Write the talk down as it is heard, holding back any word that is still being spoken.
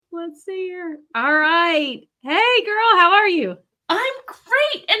let's see here. All right. Hey, girl, how are you? I'm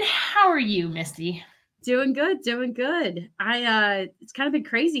great. And how are you, Misty? Doing good, doing good. It's kind of been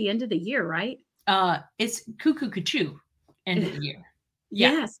crazy end of the year, right? It's cuckoo cuckoo end of the year.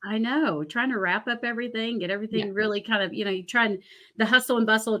 Yeah. Yes, I know. Trying to wrap up everything, get Yeah. everything really kind of, you try and the hustle and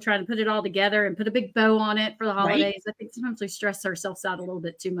bustle of trying to put it all together and put a big bow on it for the Right. holidays. I think sometimes we stress ourselves out a little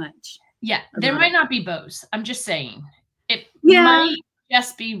bit too much. Yeah. There about might it. not be bows. I'm just saying. It Yeah. might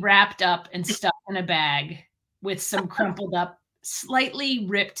just be wrapped up and stuck in a bag with some crumpled up, slightly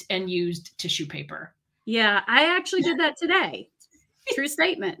ripped and used tissue paper. Yeah, I actually did that today. True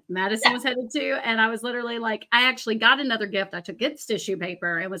statement. Madison was headed to, and I was literally like, I actually got another gift. I took its tissue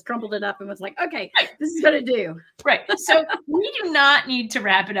paper and was crumpled it up and was like, okay, this is going to do. Right. So we do not need to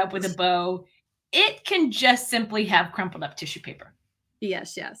wrap it up with a bow. It can just simply have crumpled up tissue paper.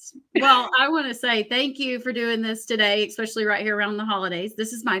 Yes, yes. Well, I want to say thank you for doing this today, especially right here around the holidays.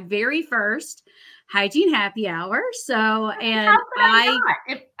 This is my very first Hygiene Happy Hour. So, and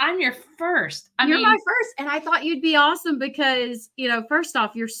If I'm your first. You're my first. And I thought you'd be awesome because, first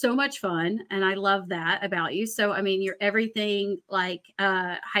off, you're so much fun. And I love that about you. So, I mean, you're everything like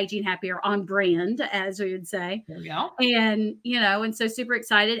Hygiene Happy or on brand, as we would say. There we go. And, and so super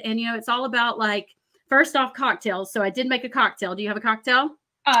excited. And, it's all about like, first off, cocktails. So I did make a cocktail. Do you have a cocktail?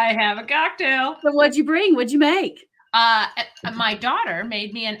 I have a cocktail. So what'd you bring? What'd you make? My daughter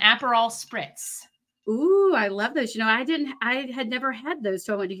made me an Aperol Spritz. Ooh, I love those. I had never had those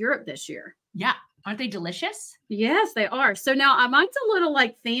till I went to Europe this year. Yeah. Aren't they delicious? Yes, they are. So now mine's a little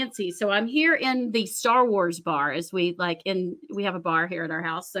like fancy. So I'm here in the Star Wars bar we have a bar here at our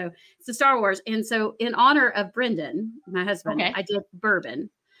house. So it's the Star Wars. And so in honor of Brendan, my husband, I did bourbon.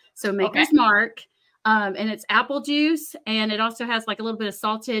 So Maker's Mark. And it's apple juice, and it also has like a little bit of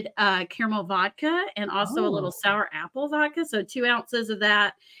salted caramel vodka and also a little sour apple vodka. So 2 ounces of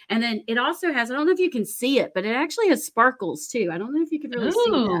that. And then it also has, I don't know if you can see it, but it actually has sparkles too. I don't know if you can really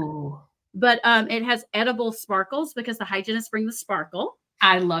see that. But it has edible sparkles because the hygienists bring the sparkle.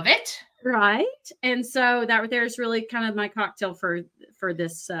 I love it. Right. And so that right there is really kind of my cocktail for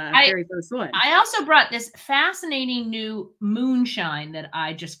this very first one. I also brought this fascinating new moonshine that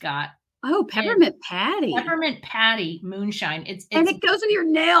I just got. Oh, peppermint patty. Peppermint patty moonshine. And it goes in your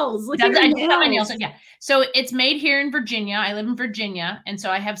nails. Look at your nails. My nails. Yeah. So it's made here in Virginia. I live in Virginia. And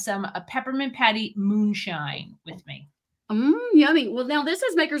so I have a peppermint patty moonshine with me. Yummy. Well, now this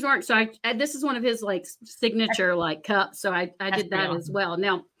is Maker's Mark. So this is one of his like signature like cups. So I did that as well.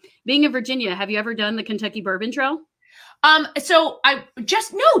 Now, being in Virginia, have you ever done the Kentucky Bourbon Trail? So I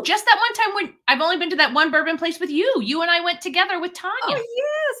just that one time when I've only been to that one bourbon place with you. You and I went together with Tanya. Oh,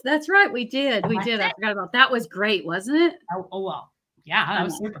 yes, that's right. We did. I forgot about that. Was great, wasn't it? Oh well. Yeah, that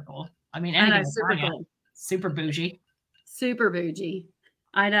was super cool. I mean, super cool. Super bougie. Super bougie.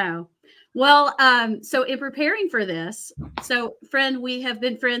 I know. Well, so in preparing for this, friend, we have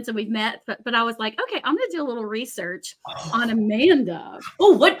been friends and we've met, but I was like, okay, I'm going to do a little research on Amanda.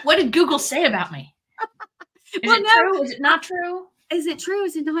 Oh, what did Google say about me? Is it true? Is it not true? Is it true?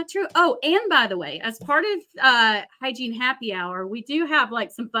 Is it not true? Oh, and by the way, as part of Hygiene Happy Hour, we do have like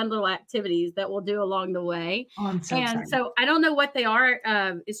some fun little activities that we'll do along the way. Oh, I'm so excited. So I don't know what they are.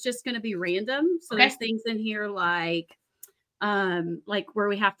 It's just going to be random. So there's things in here like where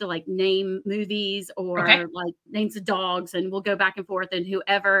we have to like name movies or like names of dogs, and we'll go back and forth, and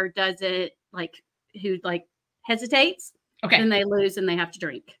whoever does it, like who like hesitates, then they lose and they have to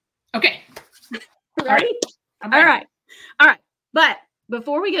drink. Okay. Ready? All right. But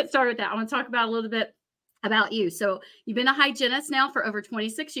before we get started with that, I want to talk about a little bit about you. So you've been a hygienist now for over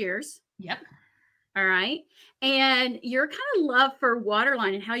 26 years. Yep. All right. And your kind of love for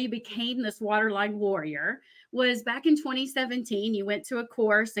Waterline and how you became this Waterline warrior was back in 2017. You went to a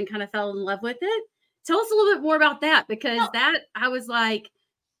course and kind of fell in love with it. Tell us a little bit more about that, because I was like,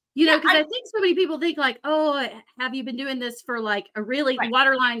 because I think so many people think like, oh, have you been doing this for like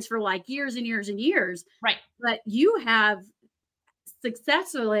Waterlines for like years and years and years? Right. But you have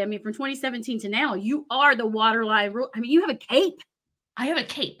successfully, I mean, from 2017 to now, you are the Waterline. I mean, you have a cape. I have a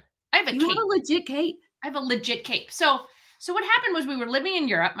cape. You have a legit cape. I have a legit cape. So what happened was we were living in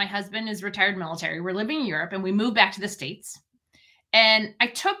Europe. My husband is retired military. We're living in Europe and we moved back to the States. And I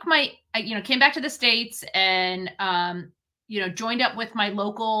took came back to the States and, joined up with my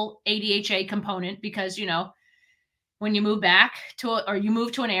local ADHA component because, when you move back you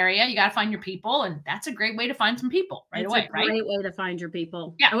move to an area, you got to find your people. And that's a great way to find some people away, right? Great way to find your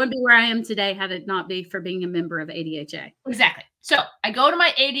people. Yeah. I wouldn't be where I am today had it not be for being a member of ADHA. Exactly. So I go to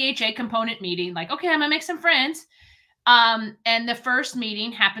my ADHA component meeting, like, okay, I'm going to make some friends. And the first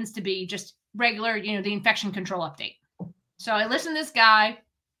meeting happens to be just regular, the infection control update. So I listen to this guy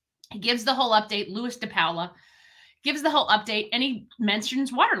He gives the whole update. Louis DePaula gives the whole update, and he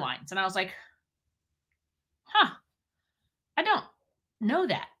mentions Waterlines. And I was like, huh, I don't know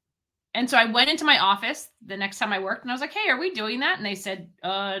that. And so I went into my office the next time I worked, and I was like, hey, are we doing that? And they said,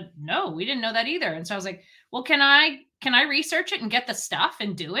 no, we didn't know that either. And so I was like, well, can I research it and get the stuff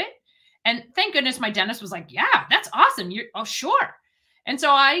and do it? And thank goodness my dentist was like, yeah, that's awesome. Oh, sure. And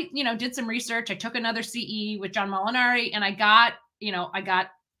so I, did some research. I took another CE with John Molinari, and I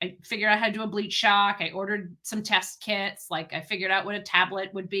figured out how to do a bleach shock. I ordered some test kits. Like, I figured out what a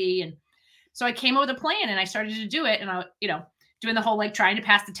tablet would be. And so I came up with a plan, and I started to do it. And I, doing the whole, like, trying to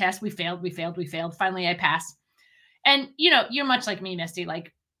pass the test. We failed. Finally, I passed. And, you're much like me, Misty.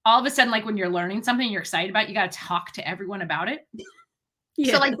 Like, all of a sudden, like, when you're learning something you're excited about, you got to talk to everyone about it.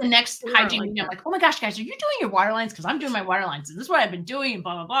 Yeah. So, like, the next hygiene meeting, I'm like, oh my gosh, guys, are you doing your water lines? Because I'm doing my water lines. And this is what I've been doing, and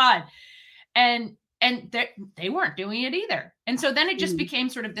blah, blah, blah. And they weren't doing it either. And so then it just became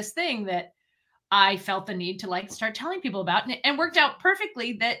sort of this thing that I felt the need to, like, start telling people about. And it worked out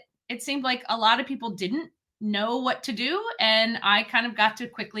perfectly that it seemed like a lot of people didn't know what to do. And I kind of got to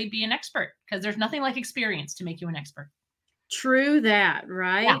quickly be an expert, because there's nothing like experience to make you an expert. True that,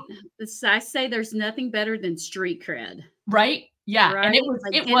 right? Yeah. I say there's nothing better than street cred. Right? Yeah. Right? And it was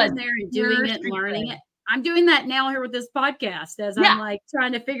there and doing it and learning it. I'm doing that now here with this podcast as I'm like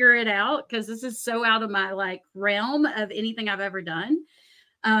trying to figure it out, because this is so out of my like realm of anything I've ever done.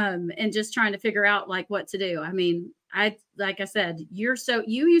 And just trying to figure out like what to do. I mean, like I said, you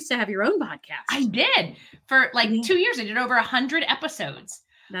used to have your own podcast. I did for like 2 years. I did over 100 episodes.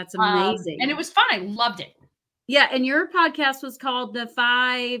 That's amazing. And it was fun. I loved it. Yeah. And your podcast was called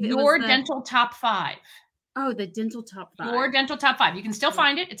Your Dental Top 5. Oh, the Dental Top 5. Your Dental Top 5. You can still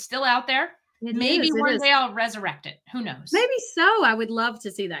find it. It's still out there. Maybe one day I'll resurrect it. Who knows? Maybe so. I would love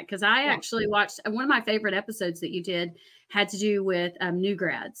to see that, because I actually watched one of my favorite episodes that you did had to do with new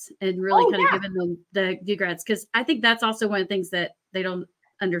grads, and really kind of giving them the new grads, because I think that's also one of the things that they don't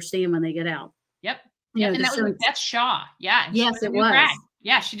understand when they get out. Yep. And that was with Beth Shaw. Yeah. Yes, it was. Grad.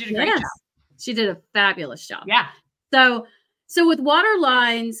 Yeah, she did a great job. She did a fabulous job. Yeah. So with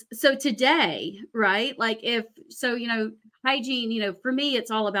Waterlines, so today, right? Like hygiene, for me,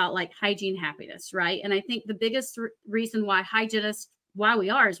 it's all about like hygiene happiness, right? And I think the biggest reason why hygienists, why we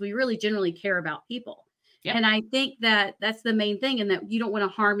are, is we really generally care about people. Yep. And I think that that's the main thing, and that you don't want to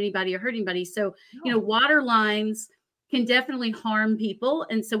harm anybody or hurt anybody. So, water lines can definitely harm people.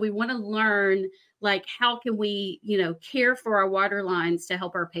 And so we want to learn, like, how can we, care for our water lines to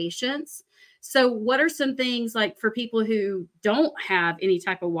help our patients? So what are some things, like, for people who don't have any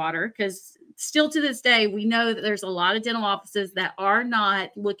type of water? Because still to this day, we know that there's a lot of dental offices that are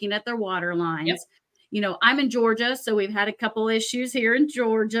not looking at their water lines. Yep. I'm in Georgia, so we've had a couple issues here in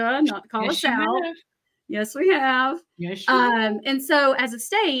Georgia, not to call us out. Yes, we have. Yes, and so as a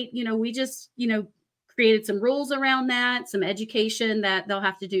state, we just, created some rules around that, some education that they'll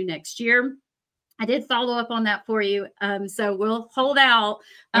have to do next year. I did follow up on that for you. So we'll hold out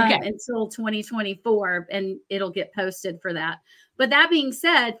until 2024, and it'll get posted for that. But that being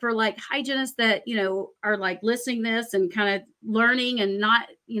said, for like hygienists that, are like listening this and kind of learning and not,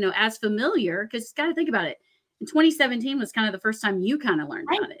 as familiar, because got to think about it. In 2017 was kind of the first time you kind of learned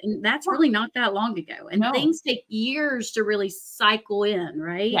about it. And that's really not that long ago. And things take years to really cycle in,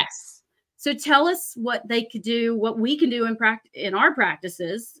 right? Yes. So tell us what they could do, what we can do in our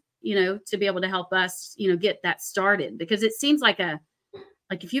practices, to be able to help us, get that started. Because it seems like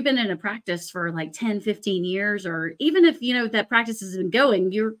if you've been in a practice for like 10, 15 years, or even if, that practice has been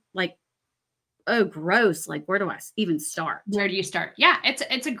going, you're like, oh, gross. Like, where do I even start? Where do you start? Yeah,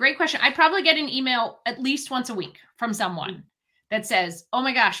 it's a great question. I probably get an email at least once a week from someone that says, oh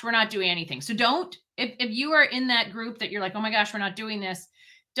my gosh, we're not doing anything. So if you are in that group that you're like, oh my gosh, we're not doing this,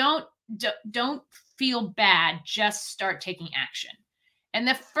 don't feel bad. Just start taking action. And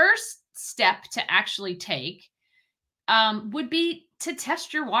the first step to actually take would be to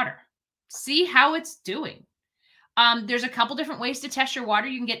test your water. See how it's doing. There's a couple different ways to test your water.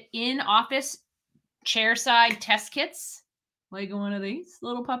 You can get in-office chairside test kits, like one of these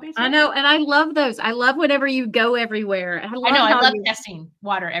little puppies. I know, and I love those. I love whenever you go everywhere. I love testing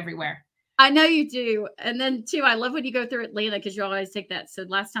water everywhere. I know you do. And then too, I love when you go through Atlanta, because you always take that. So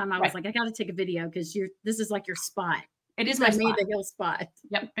last time I was like, I got to take a video, because this is like your spot. It is my spot. The hill spot.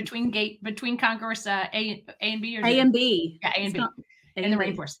 Yep, between Concourse A and B, or A and B. Yeah, A and B, in the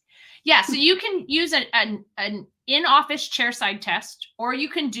rainforest. Yeah, so you can use an in-office chairside test, or you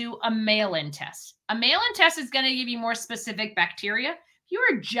can do a mail-in test. A mail-in test is going to give you more specific bacteria. If you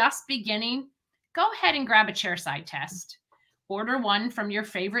are just beginning, go ahead and grab a chairside test. Order one from your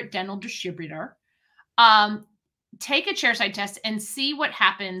favorite dental distributor. take a chairside test and see what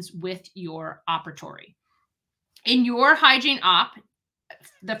happens with your operatory. In your hygiene op,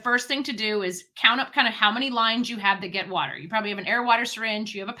 the first thing to do is count up kind of how many lines you have that get water. You probably have an air water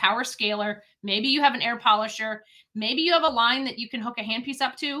syringe, you have a power scaler, maybe you have an air polisher, maybe you have a line that you can hook a handpiece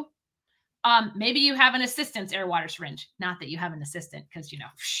up to. Maybe you have an assistant's air water syringe. Not that you have an assistant, because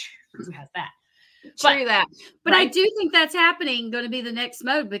who has that? True that. But right? I do think that's happening, going to be the next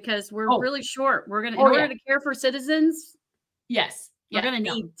mode, because we're really short. We're going to, in order to care for citizens. Yes. We're going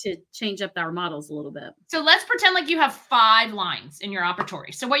to need to change up our models a little bit. So let's pretend like you have 5 lines in your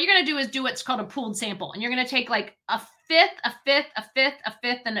operatory. So what you're going to do is do what's called a pooled sample. And you're going to take like a fifth, a fifth, a fifth, a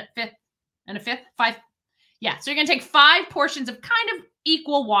fifth, and a fifth, and a fifth, 5. Yeah. So you're going to take 5 portions of kind of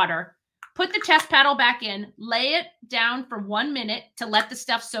equal water, put the test paddle back in, lay it down for 1 minute to let the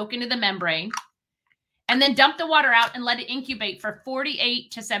stuff soak into the membrane, and then dump the water out and let it incubate for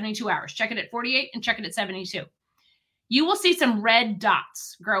 48 to 72 hours. Check it at 48 and check it at 72. You will see some red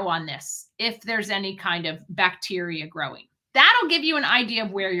dots grow on this if there's any kind of bacteria growing. That'll give you an idea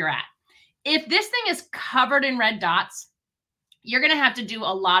of where you're at. If this thing is covered in red dots, you're going to have to do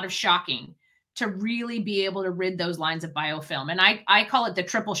a lot of shocking to really be able to rid those lines of biofilm. And I call it the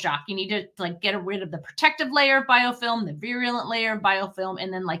triple shock. You need to like get rid of the protective layer of biofilm, the virulent layer of biofilm,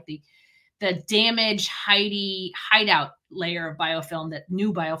 and then like the damaged hideout layer of biofilm that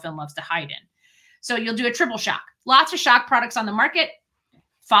new biofilm loves to hide in. So you'll do a triple shock. Lots of shock products on the market.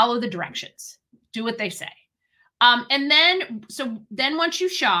 Follow the directions. Do what they say. And then once you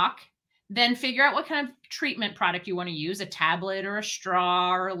shock, then figure out what kind of treatment product you want to use, a tablet or a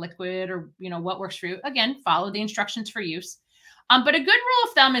straw or a liquid, or what works for you. Again, follow the instructions for use. But a good rule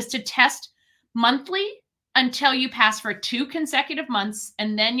of thumb is to test monthly until you pass for 2 consecutive months,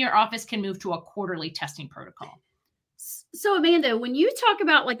 and then your office can move to a quarterly testing protocol. So Amanda, when you talk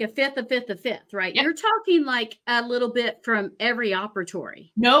about like a fifth, right? Yep. You're talking like a little bit from every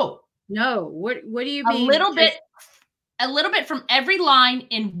operatory. No. What do you mean? A little bit from every line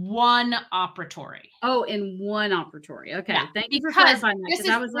in one operatory. Oh, in one operatory. Okay. Yeah, thank you for clarifying that. Because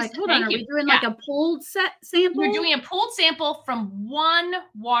I was like, hold on, are we doing like a pooled sample? We're doing a pooled sample from one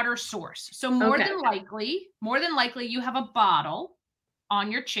water source. So more than likely, you have a bottle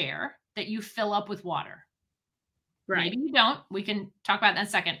on your chair that you fill up with water. Right. Maybe you don't. We can talk about that in a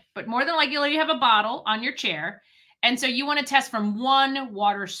second. But more than likely, you have a bottle on your chair. And so you want to test from one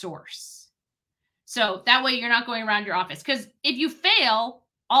water source. So that way you're not going around your office. Because if you fail,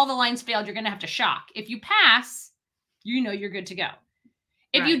 all the lines failed, you're going to have to shock. If you pass, you're good to go.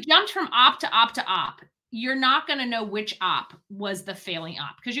 If you jumped from op to op to op, you're not going to know which op was the failing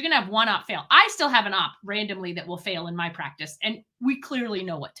op, because you're going to have one op fail. I still have an op randomly that will fail in my practice. And we clearly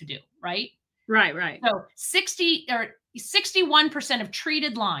know what to do, right? Right. So 61% of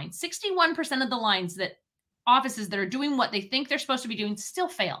treated lines, 61% of the lines that offices that are doing what they think they're supposed to be doing still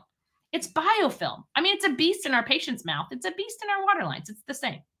fail. It's biofilm. I mean, it's a beast in our patient's mouth. It's a beast in our water lines. It's the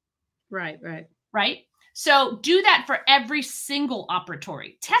same. Right. So do that for every single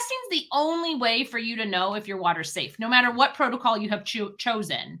operatory. Testing's the only way for you to know if your water's safe. No matter what protocol you have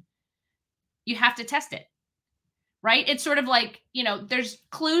chosen, you have to test it, right? It's sort of like, there's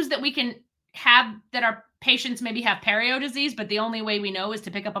clues that we can have that our patients maybe have perio disease, but the only way we know is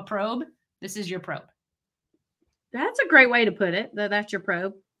to pick up a probe. This is your probe. That's a great way to put it. That's your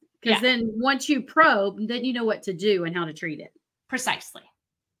probe. Because then once you probe, then you know what to do and how to treat it. Precisely.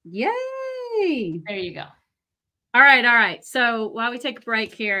 Yay. There you go. All right. So while we take a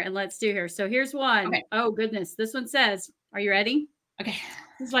break here, and let's do here. So here's one. Okay. Oh, goodness. This one says, are you ready? Okay.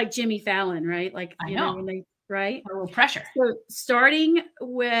 It's like Jimmy Fallon, right? Like, I know. When they, right? A little pressure. So starting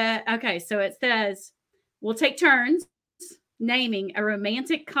with, so it says, we'll take turns naming a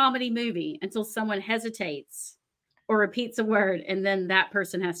romantic comedy movie until someone hesitates or repeats a word, and then that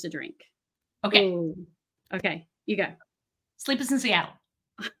person has to drink. Okay. Ooh. Okay, you go. Sleepless in Seattle.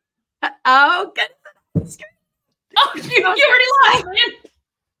 Oh, good. Oh, you already lost, man.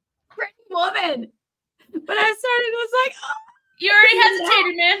 Pretty Woman. But I was like, oh. You already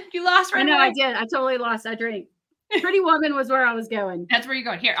hesitated, man. You lost right away. I know, I did. I totally lost. I drink. Pretty Woman was where I was going. That's where you're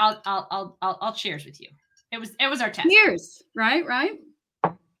going. Here, I'll cheers with you. It was our test. Cheers. Right.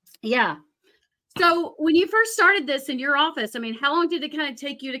 Yeah. So when you first started this in your office, I mean, how long did it kind of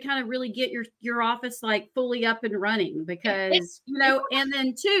take you to kind of really get your office like fully up and running? Because, and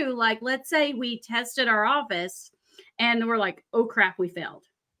then too, like, let's say we tested our office and we're like, oh crap, we failed.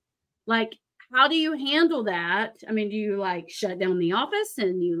 Like, how do you handle that? I mean, do you like shut down the office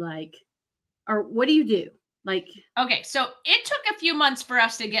and you like, or what do you do? Like, okay. So it took a few months for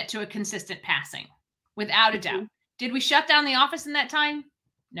us to get to a consistent passing, without a doubt. Did we shut down the office in that time?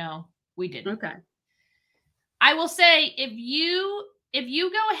 No. We didn't. Okay. I will say if you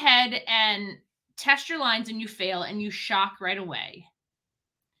go ahead and test your lines and you fail and you shock right away,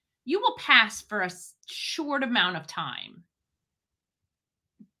 you will pass for a short amount of time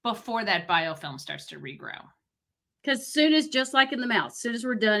before that biofilm starts to regrow. Because soon as, just like in the mouth, as soon as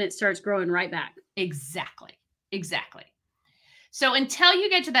we're done, it starts growing right back. Exactly. So until you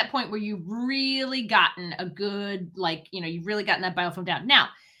get to that point where you've really gotten a good, you've really gotten that biofilm down. Now,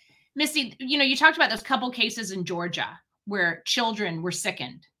 Misty, you talked about those couple cases in Georgia where children were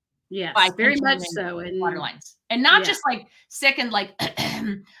sickened. Yes, by very much so. And water lines. And not just like sickened, like,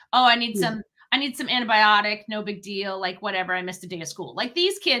 oh, I need some antibiotic, no big deal, like whatever, I missed a day of school. Like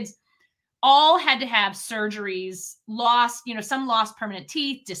these kids all had to have surgeries, some lost permanent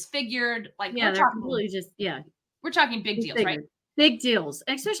teeth, disfigured. Like we're talking big deals, right? Big deals,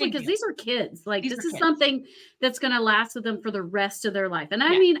 especially because these are kids. Like this is something that's going to last with them for the rest of their life. And I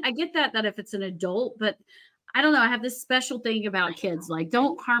mean, I get that if it's an adult, but I don't know. I have this special thing about kids. Like,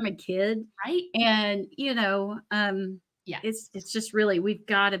 don't harm a kid, right? And it's just really, we've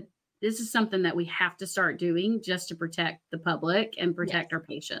got to. This is something that we have to start doing just to protect the public and protect our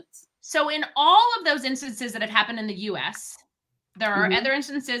patients. So in all of those instances that have happened in the U.S., there are other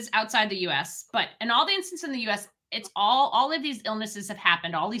instances outside the U.S., but in all the instances in the U.S., it's all of these illnesses have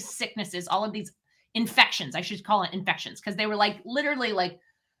happened, all these sicknesses, all of these infections. I should call it infections because they were literally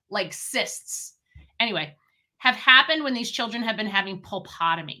like cysts. Anyway, have happened when these children have been having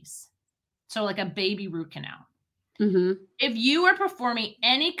pulpotomies. So like a baby root canal. Mm-hmm. If you are performing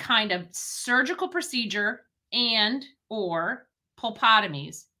any kind of surgical procedure and or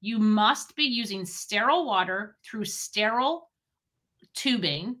pulpotomies, you must be using sterile water through sterile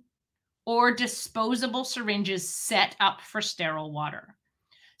tubing or disposable syringes set up for sterile water.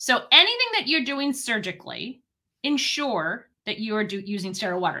 So anything that you're doing surgically, ensure that you are using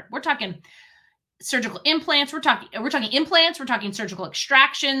sterile water. We're talking surgical implants, we're talking implants, we're talking surgical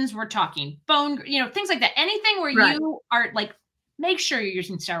extractions, we're talking bone, things like that. Anything where you are like, make sure you're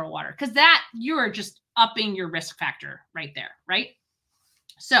using sterile water because that you are just upping your risk factor right there, right?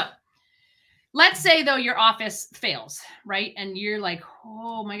 So let's say though your office fails, right? And you're like,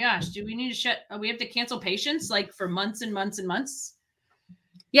 oh my gosh, do we need to we have to cancel patients like for months and months and months?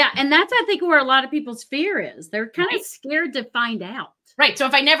 Yeah. And that's, I think, where a lot of people's fear is. They're kind of scared to find out. Right. So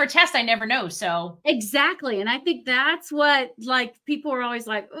if I never test, I never know. So exactly. And I think that's what, like, people are always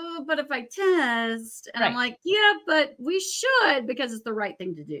like, oh, but if I test, and I'm like, yeah, but we should, because it's the right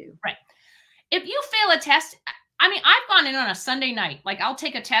thing to do. Right. If you fail a test, I mean, I've gone in on a Sunday night. Like I'll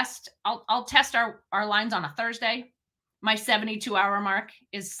take a test. I'll test our lines on a Thursday. My 72-hour mark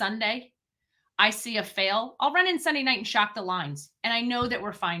is Sunday. I see a fail. I'll run in Sunday night and shock the lines. And I know that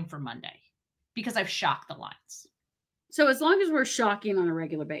we're fine for Monday because I've shocked the lines. So as long as we're shocking on a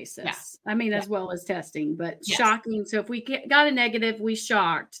regular basis, I mean, as well as testing, but shocking. So if we got a negative, we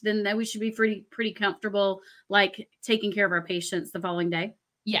shocked, then we should be pretty comfortable, like taking care of our patients the following day.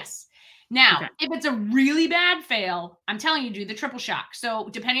 Yes. Now, if it's a really bad fail, I'm telling you, do the triple shock. So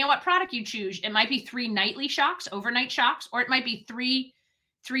depending on what product you choose, it might be 3 nightly shocks, overnight shocks, or it might be three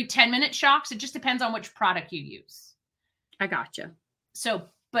 10-minute shocks. It just depends on which product you use. I gotcha. So,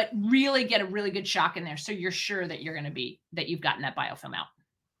 but really get a really good shock in there. So you're sure that that you've gotten that biofilm out.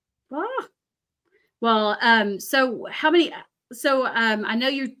 Ah. Well, I know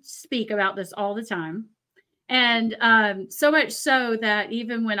you speak about this all the time. And so much so that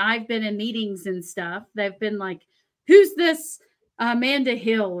even when I've been in meetings and stuff, they've been like, who's this Amanda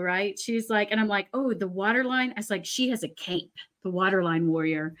Hill, right? She's like, and I'm like, oh, the Waterline. I was like, she has a cape, the Waterline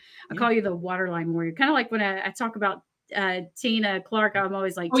warrior. I call you the Waterline warrior. Kind of like when I talk about Tina Clark, I'm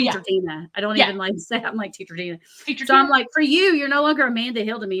always like, Teacher Tina. I don't even like say, I'm like Teacher Tina. I'm like, for you, you're no longer Amanda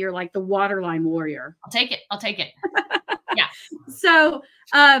Hill to me. You're like the Waterline warrior. I'll take it. Yeah. So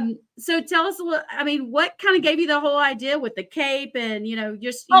tell us a little, I mean, what kind of gave you the whole idea with the cape and, you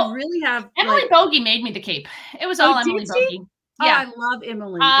really have. Emily Bogey made me the cape. It was all Emily Bogey. Yeah. Oh, I love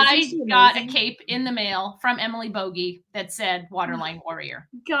Emily. I got a cape in the mail from Emily Bogey that said Waterline Warrior.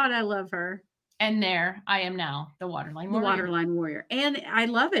 God, I love her. And there I am now, the Waterline Warrior. The Waterline Warrior. And I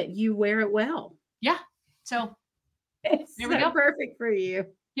love it. You wear it well. Yeah. So it's we go. Perfect for you.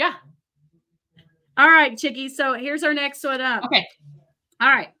 Yeah. All right, Chickie. So here's our next one up. Okay. All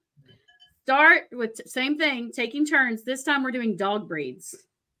right. Start with same thing, taking turns. This time we're doing dog breeds.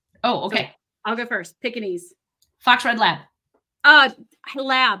 Oh, okay. So I'll go first. Pekingese. Fox Red Lab.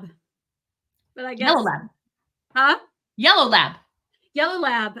 Lab. But I guess Yellow Lab. Huh? Yellow Lab. Yellow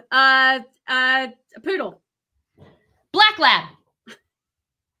Lab. Poodle. Black Lab.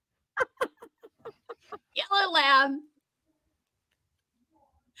 Yellow Lab.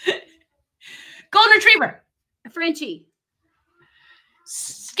 Golden Retriever. A Frenchie.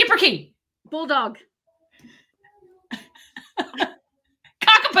 Skipperkey. Bulldog.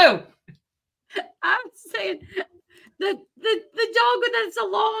 Cockapoo. I'm saying the dog that's a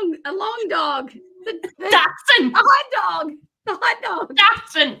long dog. Dachshund. A hot dog. The hot dog.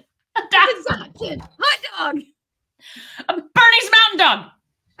 Dachshund. A dachshund. Dachshund. Hot dog. A Bernese Mountain Dog.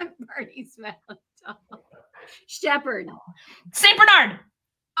 A Bernese Mountain Dog. Shepherd. Saint Bernard.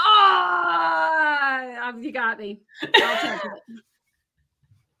 Oh, you got me. I'll take it.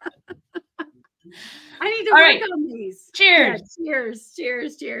 I need to work on these. Cheers. Yeah,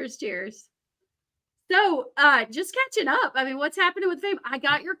 cheers. So, just catching up. I mean, what's happening with fame? I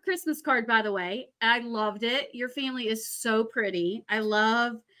got your Christmas card, by the way. I loved it. Your family is so pretty. I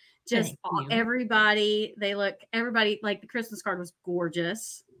love just everybody. Everybody, like the Christmas card was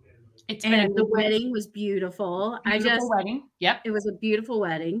gorgeous. And the wedding was beautiful. Wedding. Yep. It was a beautiful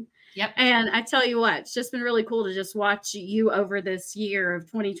wedding. Yep. And I tell you what, it's just been really cool to just watch you over this year of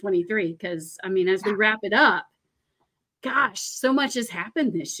 2023. Because, I mean, as we wrap it up, gosh, so much has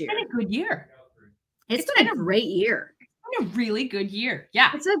happened this year. It's been a good year. It's been a great year. It's been a really good year.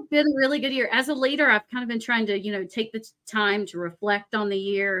 Yeah. It's been a really good year. As a leader, I've kind of been trying to, take the time to reflect on the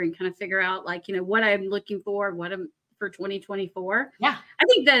year and kind of figure out, like, what I'm looking for, for 2024. Yeah. I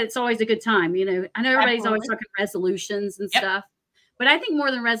think that it's always a good time. I know everybody's always talking resolutions and stuff, but I think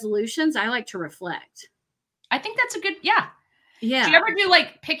more than resolutions, I like to reflect. I think that's a good, yeah. Yeah. Do you ever do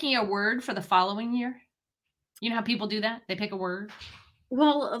like picking a word for the following year? You know how people do that? They pick a word.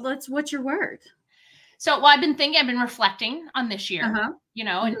 Well, what's your word? So, I've been reflecting on this year,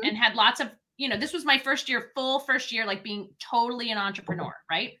 and had lots of, this was my full first year, like being totally an entrepreneur,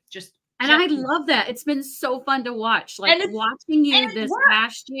 right? And I love that. It's been so fun to watch, like watching you this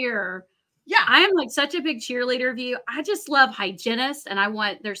past year. Yeah. I am like such a big cheerleader of you. I just love hygienists. And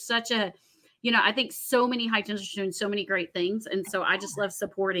there's such a, I think so many hygienists are doing so many great things. And so I just love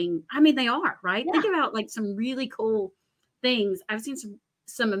supporting. I mean, they are, right? Yeah. Think about like some really cool things. I've seen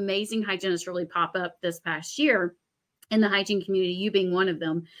some amazing hygienists really pop up this past year in the hygiene community, you being one of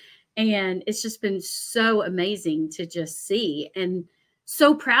them. And it's just been so amazing to just see, and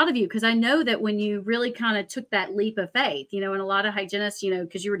so proud of you, because I know that when you really kind of took that leap of faith, and a lot of hygienists,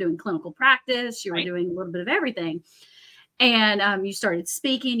 because you were doing clinical practice, you were doing a little bit of everything. And you started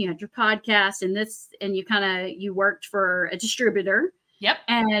speaking, you had your podcast and you worked for a distributor. Yep.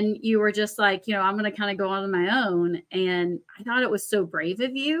 And you were just like, I'm going to kind of go on my own. And I thought it was so brave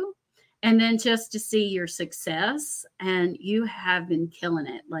of you. And then just to see your success, and you have been killing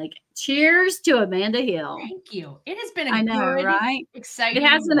it. Like, cheers to Amanda Hill. Thank you. It has been a good, right? Exciting. It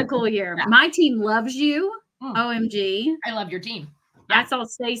has been a cool year. Yeah. My team loves you. OMG. I love your team. Yeah. I saw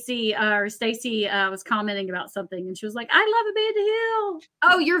Stacy was commenting about something, and she was like, I love Amanda Hill.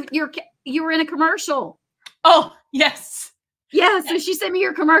 Oh, you were in a commercial. Oh, yes. Yeah, so she sent me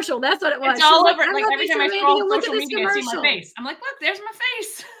your commercial. That's what it was. It's all over. Like every time I scroll social media, I see my face. I'm like, look, there's my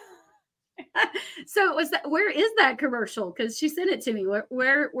face. So where is that commercial? Because she sent it to me.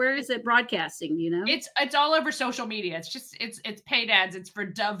 Where is it broadcasting? It's all over social media. It's just it's paid ads. It's for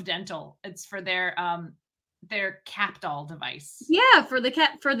Dove Dental. It's for their Capdol device. Yeah, for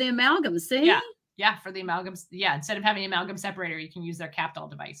the amalgam. See. Yeah, for the amalgams. Yeah, instead of having an amalgam separator, you can use their Capdol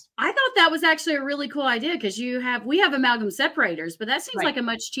device. I thought that was actually a really cool idea, because we have amalgam separators, but that seems like a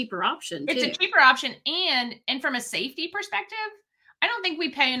much cheaper option. It's a cheaper option, and from a safety perspective, I don't think we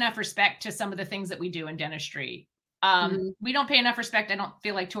pay enough respect to some of the things that we do in dentistry. We don't pay enough respect, I don't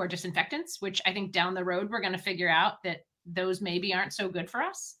feel like, to our disinfectants, which I think down the road we're going to figure out that those maybe aren't so good for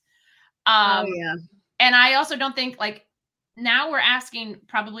us. And I also don't think, like, now we're asking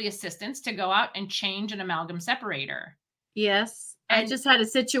probably assistants to go out and change an amalgam separator. Yes. I just had a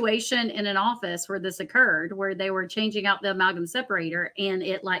situation in an office where this occurred, where they were changing out the amalgam separator, and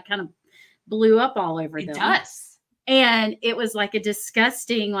it like kind of blew up all over them. It does. And it was like a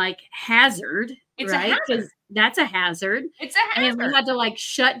disgusting hazard. It's right? Because that's a hazard. It's a hazard. And we had to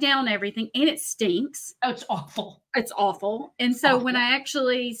shut down everything, and it stinks. Oh, it's awful. It's awful. And so when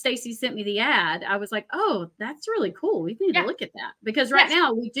Stacy sent me the ad, I was like, oh, that's really cool. We need to look at that, because right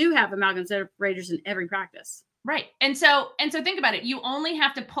now we do have amalgam separators in every practice. Right. And so think about it. You only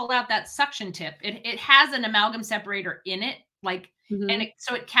have to pull out that suction tip. It has an amalgam separator in it,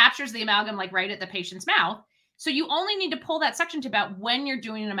 so it captures the amalgam right at the patient's mouth. So you only need to pull that suction tip out when you're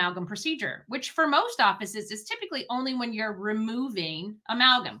doing an amalgam procedure, which for most offices is typically only when you're removing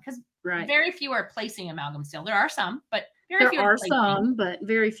amalgam, because very few are placing amalgam still. There are some, but very few are placing. But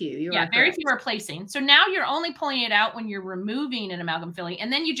very few. Very few are placing. So now you're only pulling it out when you're removing an amalgam filling,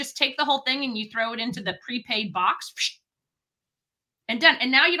 and then you just take the whole thing and you throw it into the prepaid box, and done.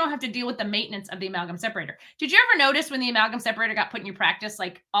 And now you don't have to deal with the maintenance of the amalgam separator. Did you ever notice when the amalgam separator got put in your practice,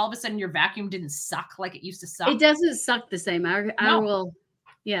 like all of a sudden your vacuum didn't suck like it used to suck? It doesn't suck the same. I will.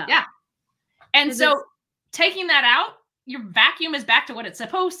 Yeah. Yeah. And so taking that out, your vacuum is back to what it's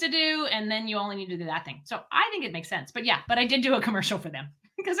supposed to do. And then you only need to do that thing. So I think it makes sense. But yeah, but I did do a commercial for them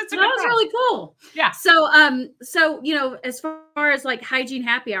because it's a good was really cool. Yeah. So, you know, as far as like Hygiene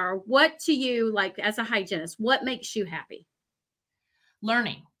Happy Hour, what to you, like as a hygienist, what makes you happy?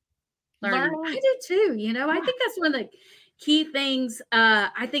 Learning. I do too. You know, I think that's one of the key things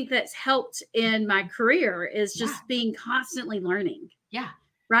I think that's helped in my career is just being constantly learning. Yeah.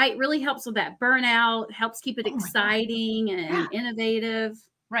 Right. Really helps with that burnout, helps keep it exciting and innovative.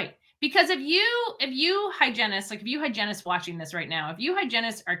 Right. Because if you hygienists, like if you hygienists watching this right now, if you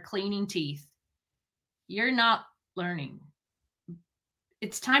hygienists are cleaning teeth, you're not learning.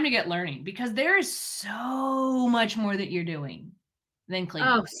 It's time to get learning because there is so much more that you're doing than cleaning.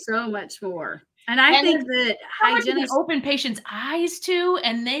 Oh, so much more. And I think that hygienists open patients' eyes to,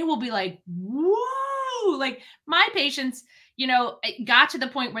 and they will be like, whoa, like my patients, you know, it got to the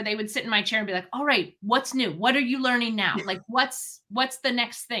point where they would sit in my chair and be like, all right, what's new? What are you learning now? Like, what's the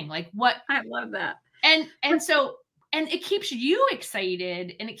next thing? Like what? I love that. And so it keeps you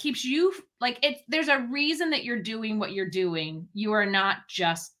excited and it keeps you like there's a reason that you're doing what you're doing. You are not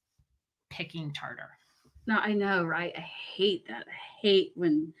just picking tartar. No, I know, right? I hate that. I hate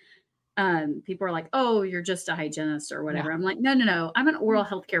when people are like, oh, you're just a hygienist or whatever. Yeah. I'm like, no. I'm an oral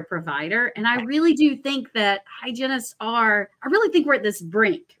healthcare provider. And I really do think that hygienists I really think we're at this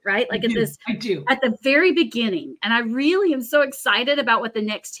brink, right? Like I do. At the very beginning. And I really am so excited about what the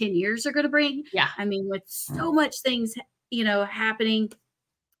next 10 years are going to bring. Yeah. I mean, with so much things, you know, happening,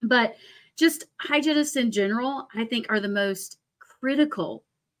 but just hygienists in general, I think are the most critical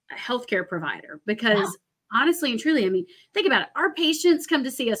healthcare provider because honestly and truly, I mean, think about it. Our patients come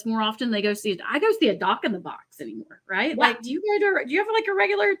to see us more often than I go see a doc in the box anymore, right? Yeah. Like, do you have like a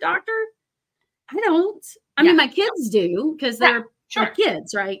regular doctor? I don't. I mean, my kids do because they're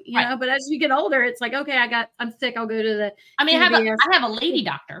kids, right? You know, but as you get older, it's like, okay, I'm sick. I'll go to the. I mean, I have a lady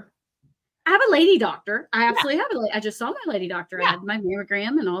doctor. I have a lady doctor. I absolutely have I just saw my lady doctor. I had my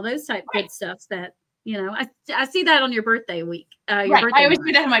mammogram and all those type good stuff that. You know, I see that on your birthday week. I always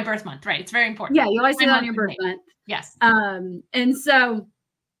do that in my birth month. Right. It's very important. Yeah. You always see that on your birth month. Yes. And so,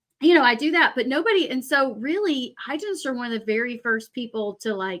 you know, I do that, but and so really hygienists are one of the very first people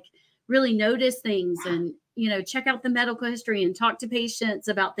to like really notice things and, you know, check out the medical history and talk to patients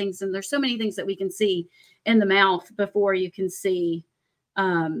about things. And there's so many things that we can see in the mouth before you can see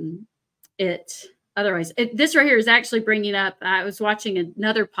it. Otherwise, this right here is actually bringing up, I was watching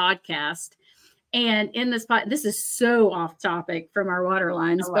another podcast. And in this is so off topic from our water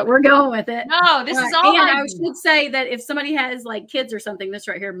lines, but we're going with it. No, this is all. And I should say that if somebody has like kids or something, this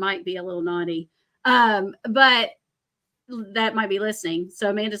right here might be a little naughty. But that might be listening.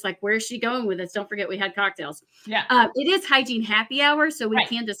 So Amanda's like, where's she going with this? Don't forget we had cocktails. Yeah. It is Hygiene Happy Hour, so we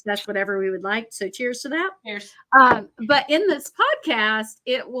can discuss whatever we would like. So cheers to that. Cheers. But in this podcast,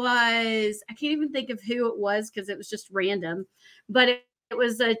 it was, I can't even think of who it was because it was just random, but it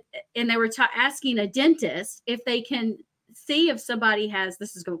was and they were asking a dentist if they can see if somebody has,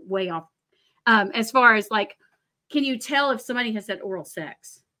 this is going way off, as far as like, can you tell if somebody has had oral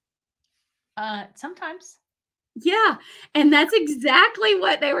sex? Sometimes. Yeah. And that's exactly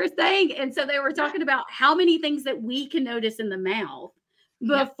what they were saying. And so they were talking about how many things that we can notice in the mouth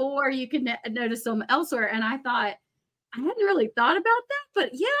before you can notice them elsewhere. And I thought, I hadn't really thought about that, but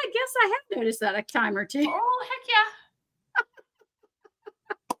yeah, I guess I have noticed that a time or two. Oh, heck yeah.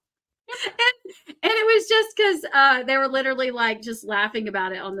 And it was just because they were literally like just laughing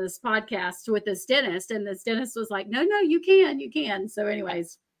about it on this podcast with this dentist. And this dentist was like, no, you can. So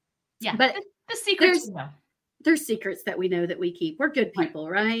anyways. Yeah. But the secrets, there's secrets that we know that we keep. We're good people,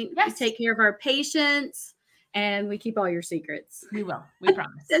 right? Yes. We take care of our patients and we keep all your secrets. We will. We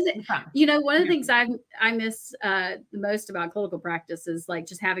promise. We promise. You know, one of the things I miss the most about clinical practice is like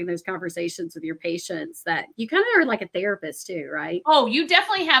just having those conversations with your patients that you kind of are like a therapist too, right? Oh, you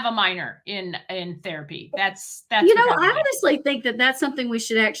definitely have a minor in therapy. That's you know, I honestly think that that's something we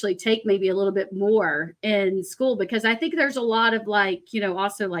should actually take maybe a little bit more in school because I think there's a lot of like, you know,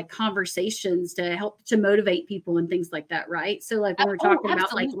 also like conversations to help to motivate people and things like that, right? So like when we're talking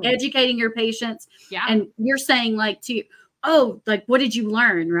about like educating your patients and you're saying like like, what did you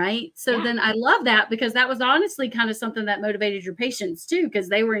learn? Right. So then I love that because that was honestly kind of something that motivated your patients too, because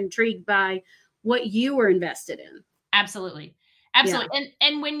they were intrigued by what you were invested in. Absolutely. Absolutely. Yeah.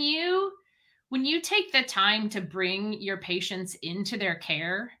 And when you take the time to bring your patients into their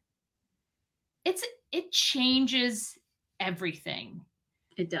care, it changes everything.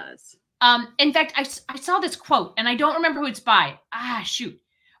 It does. In fact, I saw this quote, and I don't remember who it's by. Shoot.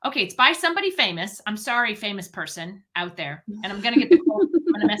 Okay, it's by somebody famous. I'm sorry, famous person out there. And I'm going to get the quote.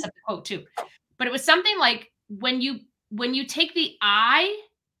 I'm going to mess up the quote too. But it was something like, when you take the I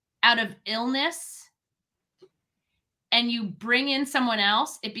out of illness and you bring in someone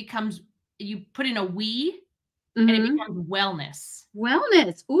else, you put in a we, and it becomes wellness.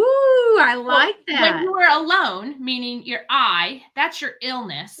 Wellness. Ooh, I like that. When you are alone, meaning your I, that's your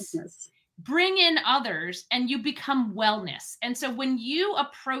illness. Yes. Bring in others and you become wellness. And so when you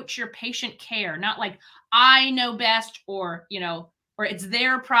approach your patient care, not like I know best, or, or it's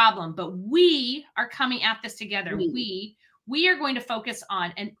their problem, but we are coming at this together. We are going to focus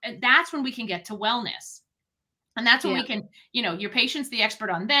on, and that's when we can get to wellness. And that's when we can, your patient's the expert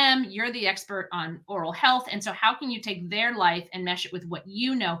on them. You're the expert on oral health. And so how can you take their life and mesh it with what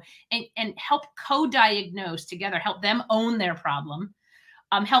you know, and help co-diagnose together, help them own their problem,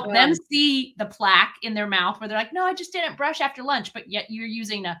 help them see the plaque in their mouth where they're like, no, I just didn't brush after lunch. But yet you're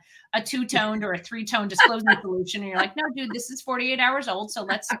using a two-toned or a three-tone disclosing solution. And you're like, no, dude, this is 48 hours old. So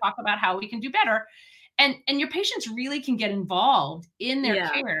let's talk about how we can do better. And your patients really can get involved in their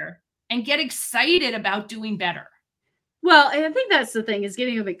care and get excited about doing better. Well, and I think that's the thing, is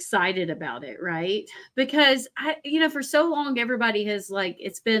getting them excited about it, right? Because for so long, everybody has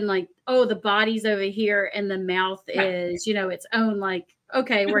it's been like, oh, the body's over here and the mouth is, its own,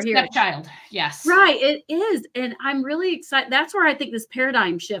 okay, we're here. Child. Yes. Right. It is. And I'm really excited. That's where I think this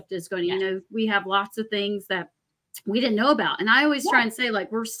paradigm shift is going. We have lots of things that we didn't know about. And I always try and say,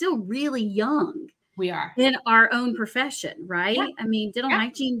 we're still really young. We are. In our own profession, right? Yeah. I mean, dental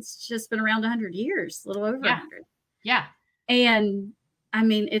hygiene's just been around 100 years, a little over 100. Yeah. And I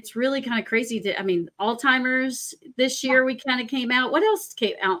mean, it's really kind of crazy Alzheimer's this year, we kind of came out. What else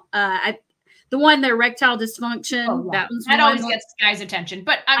came out? The one, the erectile dysfunction. Oh, yeah. That always gets guys' attention.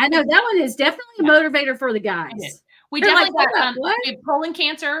 But I know that one is definitely a motivator for the guys. We definitely got colon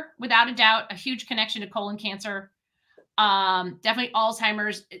cancer, without a doubt, a huge connection to colon cancer. Definitely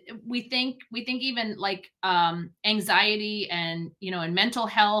Alzheimer's. We think even anxiety and, and mental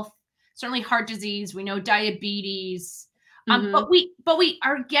health, certainly heart disease. We know diabetes. But we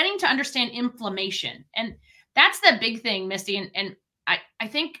are getting to understand inflammation. And that's the big thing, Misty. And I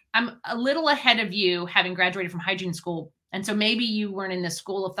think I'm a little ahead of you, having graduated from hygiene school. And so maybe you weren't in this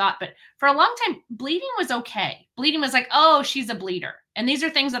school of thought, but for a long time, bleeding was okay. Bleeding was like, oh, she's a bleeder. And these are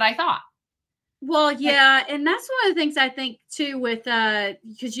things that I thought. Well, yeah. And that's one of the things I think too, with,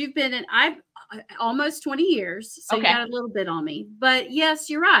 because you've been in, I've almost 20 years. So you got a little bit on me, but yes,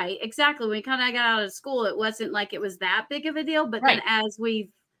 you're right. Exactly. When we kind of got out of school, it wasn't like it was that big of a deal, but then as we've,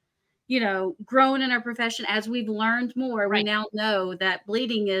 grown in our profession, as we've learned more, we now know that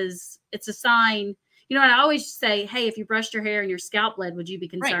bleeding it's a sign. I always say, hey, if you brushed your hair and your scalp bled, would you be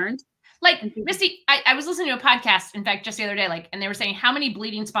concerned? Misty, I was listening to a podcast, in fact, just the other day, and they were saying how many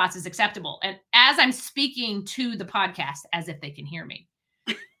bleeding spots is acceptable. And as I'm speaking to the podcast, as if they can hear me,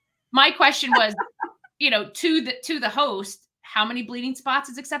 my question was, to the host, how many bleeding spots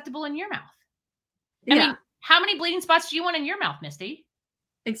is acceptable in your mouth? I mean, how many bleeding spots do you want in your mouth, Misty?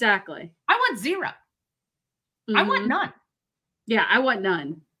 Exactly. I want 0. I want none. Yeah, I want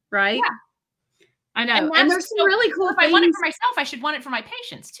none. Right? Yeah. I know. And there's some really cool things. If I want it for myself, I should want it for my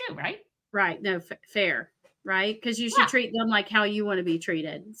patients too, right? Right. No, fair. Right? Because you should treat them like how you want to be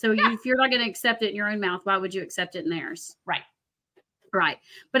treated. So if you're not going to accept it in your own mouth, why would you accept it in theirs? Right. Right.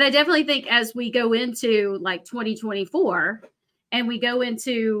 But I definitely think as we go into 2024 and we go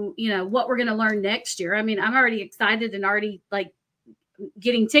into, what we're going to learn next year. I mean, I'm already excited and already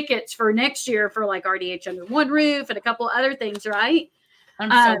getting tickets for next year for RDH Under One Roof and a couple other things. Right. I'm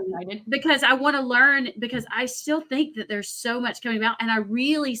so excited because I want to learn, because I still think that there's so much coming out, and I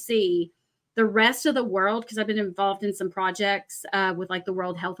really see the rest of the world, because I've been involved in some projects with the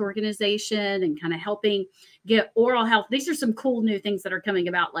World Health Organization and kind of helping get oral health. These are some cool new things that are coming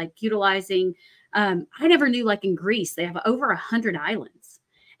about, utilizing. I never knew in Greece, they have over 100 islands.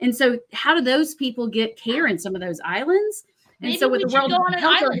 And so how do those people get care in some of those islands? And so with the World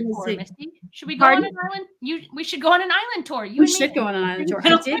Health Organization, should we go on an island? We should go on an island tour. We should go on an island tour.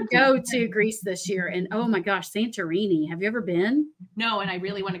 I did go to Greece this year, and oh my gosh, Santorini. Have you ever been? No, and I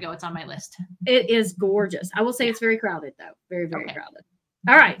really want to go. It's on my list. It is gorgeous. I will say it's very crowded though. Very, very crowded.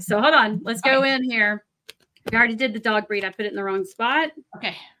 All right, so hold on. Let's go in here. We already did the dog breed. I put it in the wrong spot.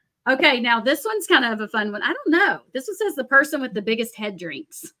 Okay, now this one's kind of a fun one. I don't know. This one says the person with the biggest head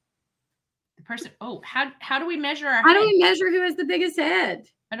drinks. Person. Oh, how do we measure our head? How do we measure who has the biggest head?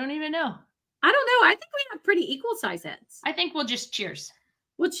 I don't even know. I don't know. I think we have pretty equal size heads. I think we'll just cheers.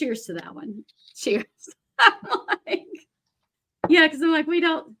 We'll cheers to that one. Cheers. Yeah, because I'm like, we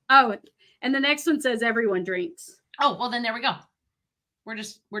don't. Oh, and the next one says everyone drinks. Oh, well, then there we go. We're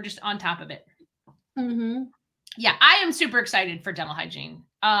just on top of it. Mm-hmm. Yeah, I am super excited for dental hygiene.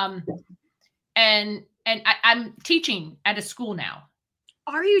 And I'm teaching at a school now.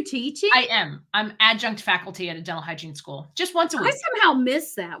 Are you teaching? I am. I'm adjunct faculty at a dental hygiene school, just once a week. I somehow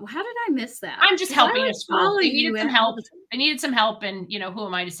missed that. How did I miss that? I'm just helping a school. They you needed some help. They needed some help, and who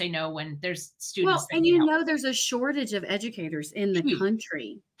am I to say no when there's students? Well, and there's a shortage of educators in the country.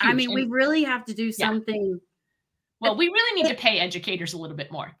 Huge. I mean, we really have to do something. Well, we really need to pay educators a little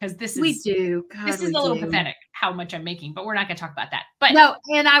bit more, because this is we do. God, this is a little pathetic how much I'm making, but we're not going to talk about that. But no,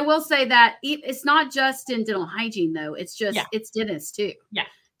 and I will say that it's not just in dental hygiene though. It's just it's dentists too. Yeah.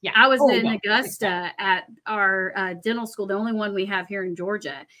 Yeah. I was in Augusta at our dental school, the only one we have here in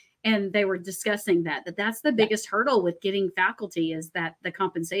Georgia. And they were discussing that's the biggest hurdle with getting faculty, is that the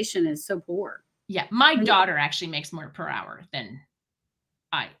compensation is so poor. Yeah. My daughter actually makes more per hour than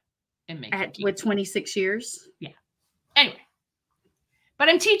I am making. With 26 years. Yeah. Anyway, but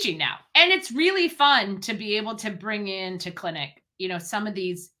I'm teaching now, and it's really fun to be able to bring into clinic, some of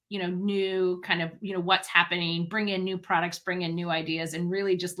these, new kind of, what's happening, bring in new products, bring in new ideas, and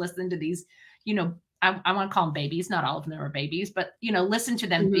really just listen to these, I want to call them babies. Not all of them are babies, but, listen to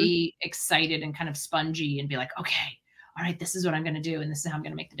them be excited and kind of spongy and be like, okay, all right, this is what I'm going to do. And this is how I'm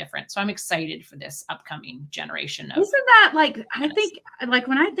going to make the difference. So I'm excited for this upcoming generation. Isn't that I think,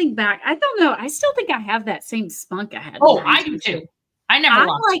 when I think back, I don't know. I still think I have that same spunk I had. Oh, I do too. I never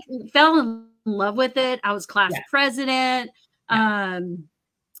fell in love with it. I was class president. Yeah.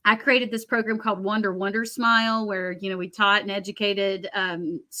 I created this program called Wonder Smile, where, we taught and educated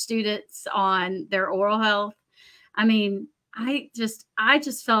students on their oral health. I mean, I just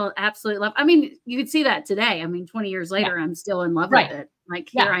fell absolutely in love. I mean, you could see that today. I mean, 20 years later, I'm still in love with it. Like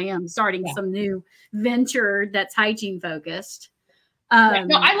here I am starting some new venture that's hygiene focused. No,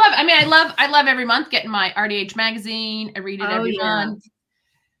 I love every month getting my RDH magazine. I read it every month.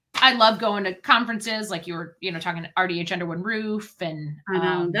 I love going to conferences like you were, talking to RDH Under One Roof. And I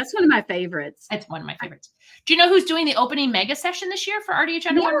know that's one of my favorites. It's one of my favorites. Do you know who's doing the opening mega session this year for RDH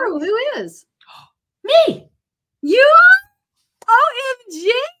Under One Roof? Who is? Me. You are?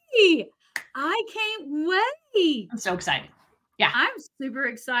 OMG. I can't wait. I'm so excited. Yeah. I'm super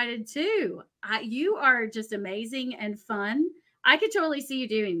excited too. You are just amazing and fun. I could totally see you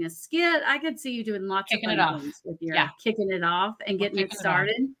doing this skit. I could see you doing lots of fun things with your kicking it off and getting it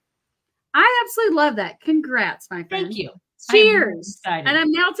started. I absolutely love that. Congrats, my friend. Thank you. Cheers. And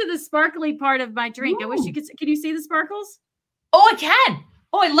I'm now to the sparkly part of my drink. Ooh. I wish you could. Can you see the sparkles? Oh, I can.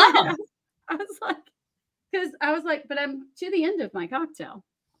 Oh, I love them. I was like, but I'm to the end of my cocktail.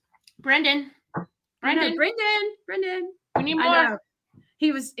 Brendan. We need more.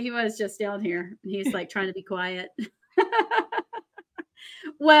 He was just down here. And he's like trying to be quiet.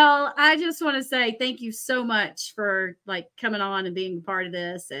 Well, I just want to say thank you so much for coming on and being a part of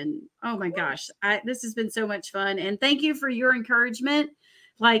this. And oh my gosh, this has been so much fun. And thank you for your encouragement.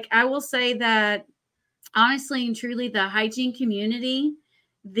 I will say that honestly and truly, the hygiene community,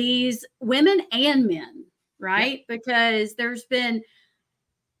 these women and men, right? Yeah. Because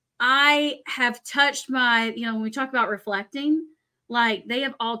I have touched when we talk about reflecting, they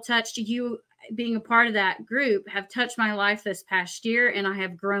have all touched you. Being a part of that group have touched my life this past year, and I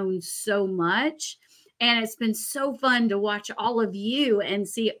have grown so much. And it's been so fun to watch all of you and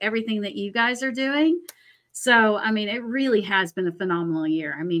see everything that you guys are doing. So, I mean, it really has been a phenomenal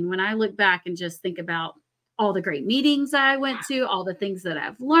year. I mean, when I look back and just think about all the great meetings I went to, all the things that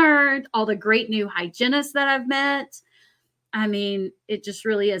I've learned, all the great new hygienists that I've met, I mean, it just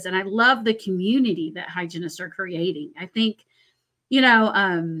really is. And I love the community that hygienists are creating. I think,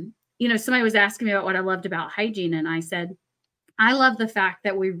 somebody was asking me about what I loved about hygiene. And I said, I love the fact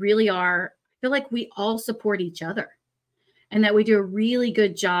that we really I feel like we all support each other and that we do a really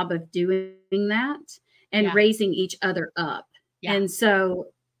good job of doing that and raising each other up. Yeah. And so,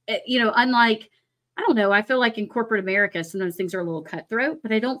 unlike, I don't know, I feel like in corporate America, sometimes things are a little cutthroat,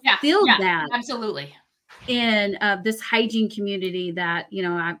 but I don't feel that. Absolutely. In this hygiene community that,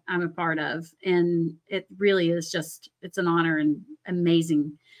 I'm a part of. And it really is it's an honor and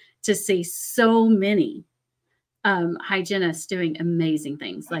amazing to see so many hygienists doing amazing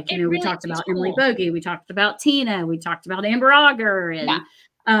things. We talked about Emily Bogey, we talked about Tina, we talked about Amber Auger, and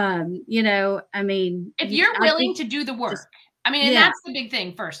I mean, if you're willing to do the work, and that's the big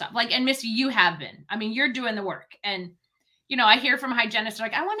thing. First off, and Misty, you have been. I mean, you're doing the work, and I hear from hygienists I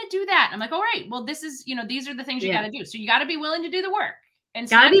want to do that. I'm like, all right, well, this is these are the things you got to do. So you got to be willing to do the work, and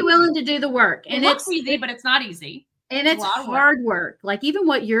got to be willing to do the work. And it's easy, but it's not easy. And it's hard work. Like even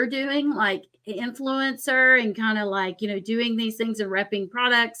what you're doing, like influencer and kind of like, doing these things and repping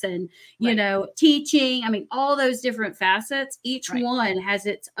products and, teaching. I mean, all those different facets, each one has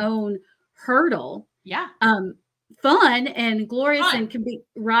its own hurdle. Yeah. Fun and glorious and can be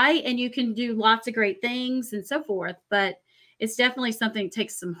right. And you can do lots of great things and so forth. But it's definitely something that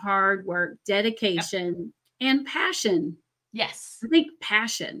takes some hard work, dedication, and passion. Yes. I think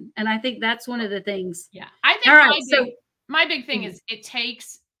passion. And I think that's one of the things. Yeah. I think my big thing is it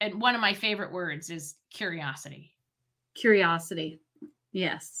takes, and one of my favorite words is curiosity. Curiosity.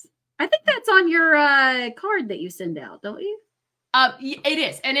 Yes. I think that's on your card that you send out, don't you? It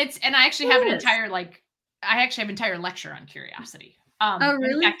is. And I actually have an entire, entire lecture on curiosity. Oh,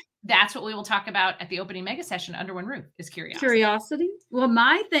 really? In fact, that's what we will talk about at the opening mega session under one roof is curiosity. Curiosity. Well,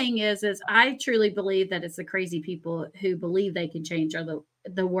 my thing is I truly believe that it's the crazy people who believe they can change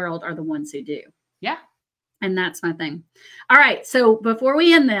the world are the ones who do. Yeah. And that's my thing. All right. So before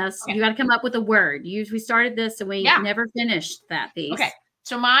we end this, you got to come up with a word. We started this and we never finished that piece. Okay.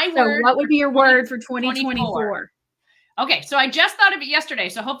 So word. What would be your word for 2024? Okay. So I just thought of it yesterday.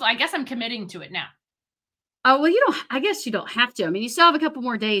 So hopefully, I guess I'm committing to it now. Oh, well, I guess you don't have to. I mean, you still have a couple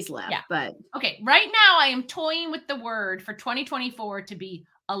more days left, but. Okay. Right now I am toying with the word for 2024 to be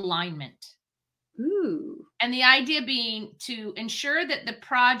alignment. Ooh. And the idea being to ensure that the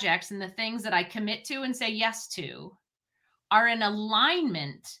projects and the things that I commit to and say yes to are in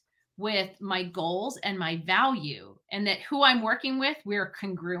alignment with my goals and my value, and that who I'm working with, we're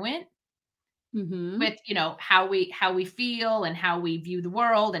congruent with, how we feel and how we view the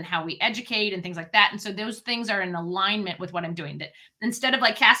world and how we educate and things like that. And so those things are in alignment with what I'm doing, that instead of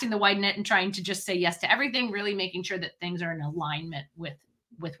like casting the wide net and trying to just say yes to everything, really making sure that things are in alignment with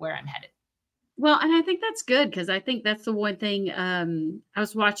where I'm headed. Well, and I think that's good because I think that's the one thing I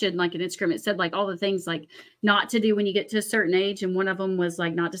was watching like an Instagram. It said like all the things like not to do when you get to a certain age. And one of them was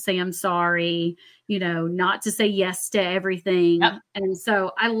like not to say I'm sorry, not to say yes to everything. Yep. And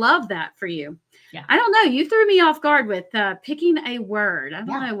so I love that for you. Yeah. I don't know. You threw me off guard with picking a word. I don't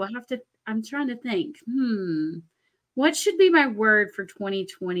know. I'm trying to think. What should be my word for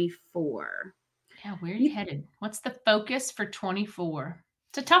 2024? Yeah. Where are you headed? What's the focus for 24?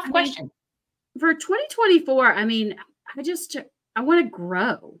 It's a tough question. For 2024, I mean, I want to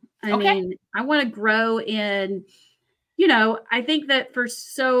grow. I mean, I want to grow in, I think that for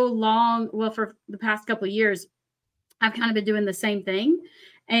so long, for the past couple of years, I've kind of been doing the same thing.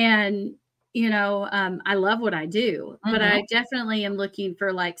 And, I love what I do, but I definitely am looking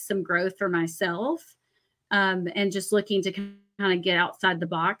for like some growth for myself and just looking to kind of get outside the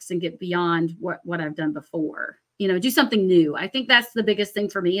box and get beyond what I've done before. Do something new. I think that's the biggest thing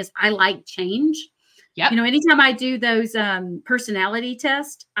for me is I like change. Yeah. Anytime I do those personality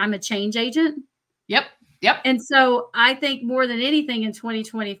tests, I'm a change agent. Yep. And so I think more than anything in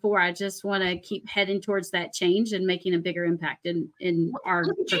 2024, I just want to keep heading towards that change and making a bigger impact in our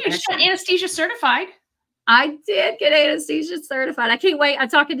profession. You got anesthesia certified. I did get anesthesia certified. I can't wait. I'm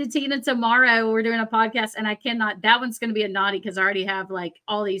talking to Tina tomorrow. We're doing a podcast and that one's going to be a naughty because I already have like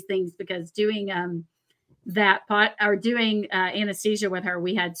all these things because doing anesthesia with her,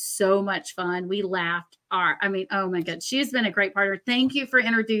 we had so much fun. We laughed. Oh my God, she's been a great partner. Thank you for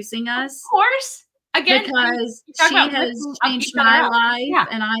introducing us. Of course. Again, because she has changed my life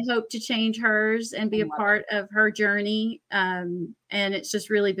and I hope to change hers and be a part of her journey. And it's just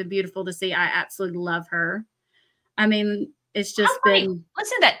really been beautiful to see. I absolutely love her. I mean, it's just been.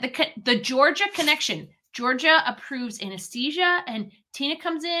 Listen to that. The Georgia connection. Georgia approves anesthesia and Tina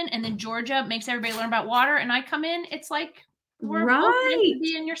comes in and then Georgia makes everybody learn about water. And I come in. It's like we're both meant to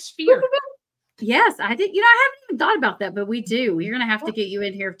be in your sphere. Yes, I did. I haven't even thought about that, but we do. We're going to have to get you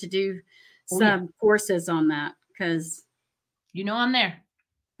in here to do some courses on that because I'm there.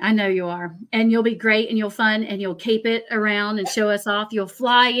 I know you are, and you'll be great and you'll fun and you'll cape it around and show us off. You'll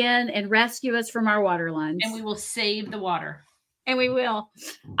fly in and rescue us from our water lines. And we will save the water. And we will.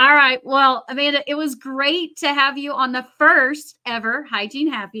 All right. Well, Amanda, it was great to have you on the first ever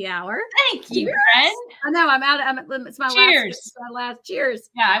Hygiene Happy Hour. Thank you, friend. I know it's my last. Cheers.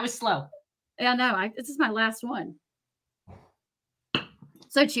 Yeah, I was slow. Yeah, no, this is my last one.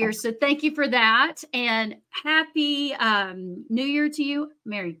 So cheers. So thank you for that. And happy New Year to you.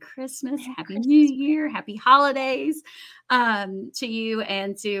 Merry Christmas. Happy New Year. Happy holidays to you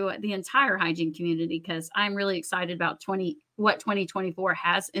and to the entire hygiene community, because I'm really excited about what 2024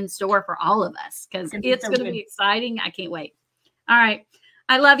 has in store for all of us, because it's going to be exciting. I can't wait. All right.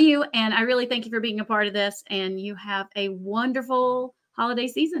 I love you. And I really thank you for being a part of this. And you have a wonderful holiday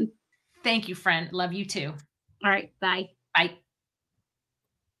season. Thank you, friend. Love you too. All right. Bye. Bye.